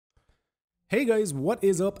Hey guys, what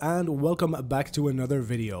is up and welcome back to another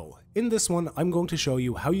video. In this one, I'm going to show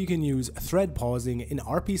you how you can use thread pausing in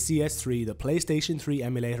RPCS3, the PlayStation 3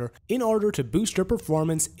 emulator, in order to boost your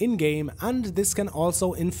performance in-game, and this can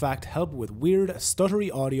also in fact help with weird,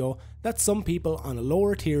 stuttery audio that some people on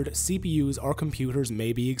lower tiered CPUs or computers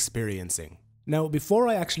may be experiencing. Now, before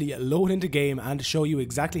I actually load into game and show you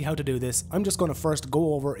exactly how to do this, I'm just going to first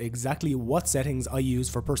go over exactly what settings I use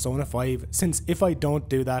for Persona 5, since if I don't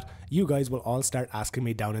do that, you guys will all start asking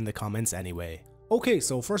me down in the comments anyway. Okay,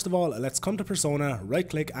 so first of all, let's come to Persona, right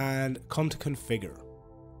click and come to configure.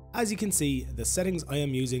 As you can see, the settings I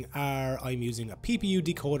am using are, I'm using a PPU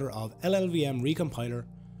decoder of LLVM recompiler.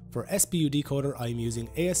 For SPU decoder, I'm using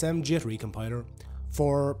ASM JIT recompiler.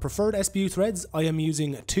 For preferred SPU threads, I am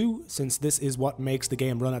using 2, since this is what makes the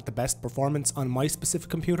game run at the best performance on my specific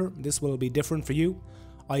computer. This will be different for you.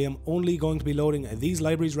 I am only going to be loading these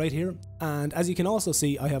libraries right here, and as you can also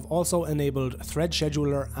see, I have also enabled thread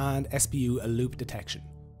scheduler and SPU loop detection.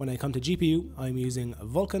 When I come to GPU, I'm using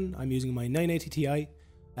Vulkan, I'm using my 980 Ti.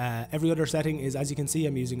 Every other setting is, as you can see,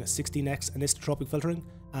 I'm using a 16x anisotropic filtering,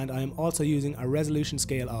 and I'm also using a resolution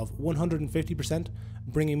scale of 150%,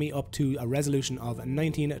 bringing me up to a resolution of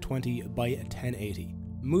 1920 by 1080.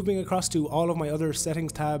 Moving across to all of my other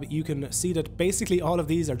settings tab, you can see that basically all of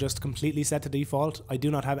these are just completely set to default. I do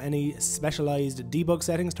not have any specialized debug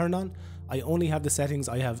settings turned on. I only have the settings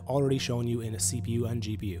I have already shown you in a CPU and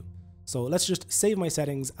GPU. So let's just save my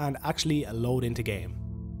settings and actually load into game.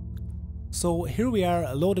 So here we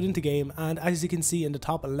are loaded into game, and as you can see in the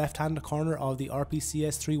top left hand corner of the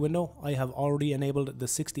RPCS3 window, I have already enabled the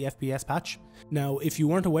 60 FPS patch. Now if you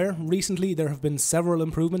weren't aware, recently there have been several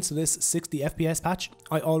improvements to this 60 FPS patch.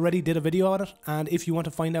 I already did a video on it, and if you want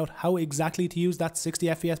to find out how exactly to use that 60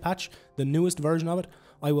 FPS patch, the newest version of it,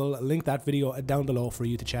 I will link that video down below for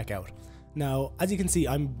you to check out. Now, as you can see,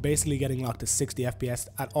 I'm basically getting locked to 60 FPS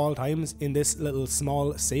at all times in this little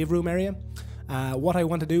small save room area. What I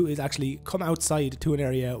want to do is actually come outside to an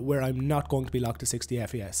area where I'm not going to be locked to 60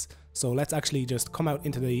 FPS. So let's actually just come out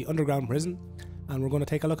into the underground prison, and we're going to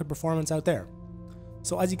take a look at performance out there.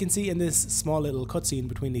 So as you can see in this small little cutscene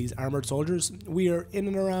between these armoured soldiers, we are in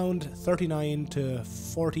and around 39 to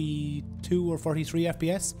 42 or 43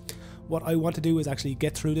 FPS. What I want to do is actually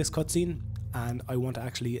get through this cutscene, and I want to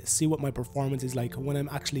actually see what my performance is like when I'm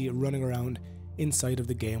actually running around inside of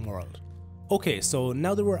the game world. Okay, so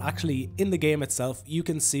now that we're actually in the game itself, you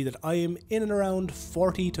can see that I am in and around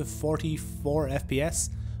 40 to 44 FPS.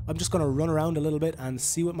 I'm just going to run around a little bit and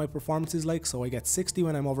see what my performance is like. So I get 60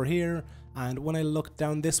 when I'm over here, and when I look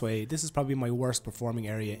down this way, this is probably my worst performing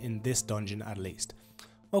area in this dungeon at least.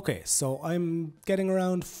 Okay, so I'm getting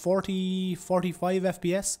around 40, 45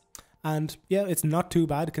 FPS. And yeah, it's not too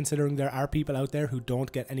bad considering there are people out there who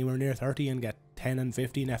don't get anywhere near 30 and get 10 and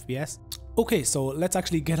 15 FPS. Okay, so let's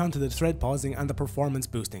actually get onto the thread pausing and the performance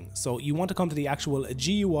boosting. So you want to come to the actual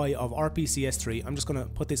GUI of RPCS3. I'm just going to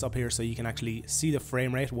put this up here so you can actually see the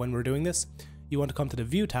frame rate when we're doing this. You want to come to the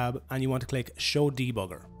View tab and you want to click Show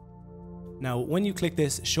Debugger. Now, when you click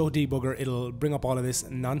this Show Debugger, it'll bring up all of this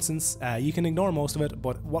nonsense. You can ignore most of it,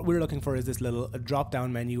 but what we're looking for is this little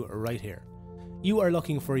drop-down menu right here. You are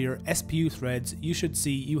looking for your SPU threads. You should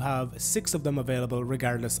see you have 6 of them available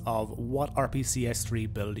regardless of what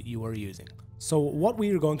RPCS3 build you are using. So what we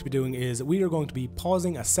are going to be doing is we are going to be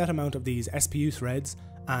pausing a set amount of these SPU threads,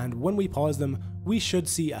 and when we pause them, we should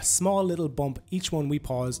see a small little bump each one we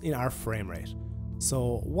pause in our frame rate.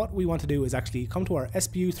 So what we want to do is actually come to our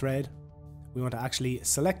SPU thread, we want to actually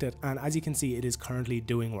select it, and as you can see, it is currently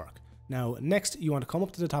doing work. Now next, you want to come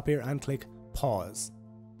up to the top here and click pause.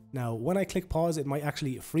 Now, when I click pause, it might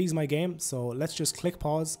actually freeze my game, so let's just click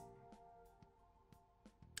pause.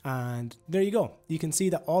 And there you go. You can see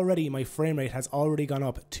that already my frame rate has already gone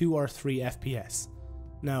up 2 or 3 FPS.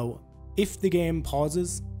 Now, if the game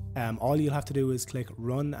pauses, all you'll have to do is click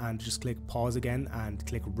run and just click pause again and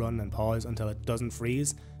click run and pause until it doesn't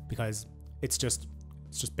freeze, because it's just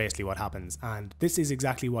basically what happens. And this is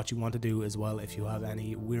exactly what you want to do as well if you have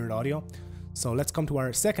any weird audio. So let's come to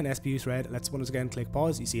our second SPU thread. Let's once again click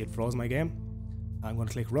pause. You see it froze my game. I'm going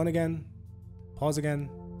to click run again,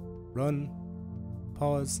 run,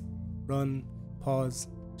 pause, run, pause.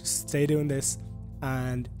 Just stay doing this,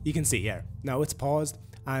 and you can see here, now it's paused,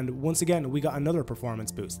 and once again we got another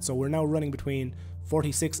performance boost. So we're now running between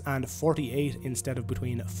 46 and 48 instead of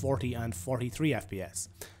between 40 and 43 FPS.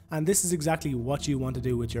 And this is exactly what you want to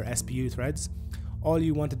do with your SPU threads. All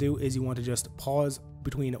you want to do is you want to just pause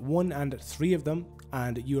between 1 and 3 of them,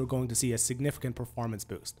 and you are going to see a significant performance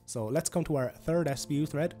boost. So let's come to our third SPU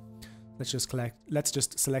thread. Let's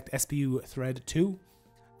just select SPU thread 2,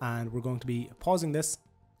 and we're going to be pausing this,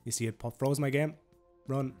 You see it froze my game,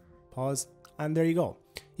 run, pause, and there you go.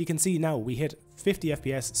 You can see now we hit 50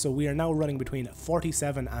 FPS, so we are now running between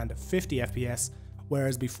 47 and 50 FPS,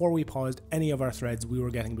 whereas before we paused any of our threads, we were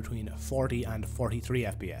getting between 40 and 43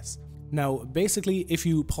 FPS. Now, basically, if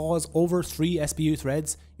you pause over 3 SPU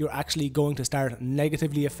threads, you're actually going to start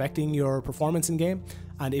negatively affecting your performance in game,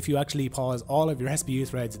 and if you actually pause all of your SPU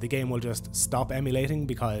threads, the game will just stop emulating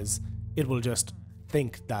because it will just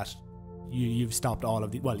think that you've stopped all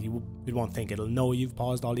of the, well, it won't think, it'll know you've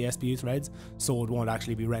paused all the SPU threads, so it won't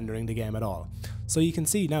actually be rendering the game at all. So you can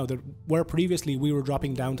see now that where previously we were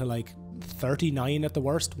dropping down to like 39 at the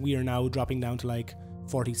worst, we are now dropping down to like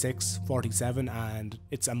 46, 47, and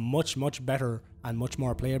it's a much better and much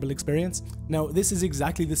more playable experience. Now, this is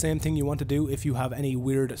exactly the same thing you want to do if you have any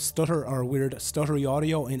weird stutter or weird stuttery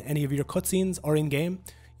audio in any of your cutscenes or in game.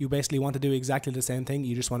 You basically want to do exactly the same thing.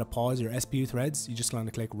 You just want to pause your SPU threads. You just want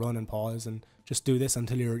to click run and pause and just do this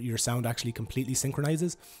until your sound actually completely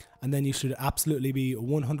synchronizes, and then you should absolutely be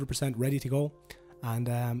 100% ready to go,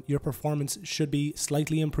 and your performance should be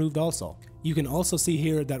slightly improved also. You can also see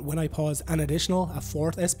here that when I pause a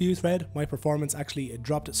 4th SPU thread, my performance actually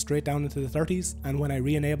dropped straight down into the 30s, and when I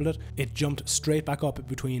re-enabled it, it jumped straight back up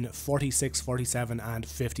between 46, 47 and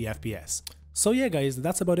 50 FPS. So yeah guys,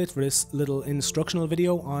 that's about it for this little instructional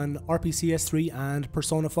video on RPCS3 and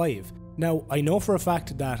Persona 5. Now, I know for a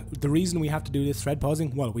fact that the reason we have to do this thread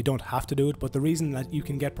pausing, well, we don't have to do it, but the reason that you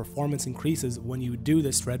can get performance increases when you do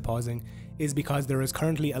this thread pausing is because there is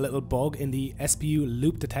currently a little bug in the SPU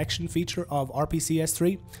loop detection feature of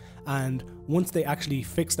RPCS3, and once they actually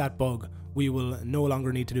fix that bug, we will no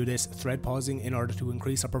longer need to do this thread pausing in order to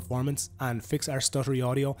increase our performance and fix our stuttery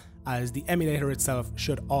audio, as the emulator itself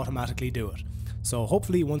should automatically do it. So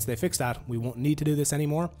hopefully once they fix that, we won't need to do this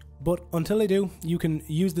anymore, but until they do, you can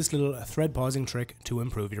use this little thread pausing trick to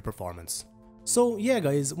improve your performance. So yeah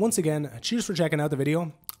guys, once again, cheers for checking out the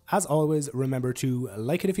video. As always, remember to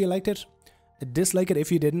like it if you liked it, dislike it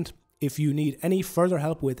if you didn't. If you need any further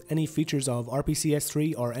help with any features of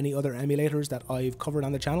RPCS3 or any other emulators that I've covered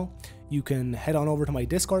on the channel, you can head on over to my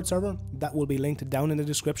Discord server. That will be linked down in the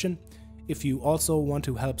description. If you also want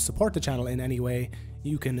to help support the channel in any way,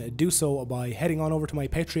 you can do so by heading on over to my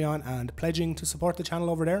Patreon and pledging to support the channel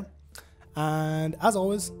over there. And as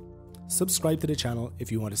always, subscribe to the channel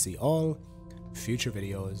if you want to see all future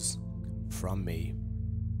videos from me.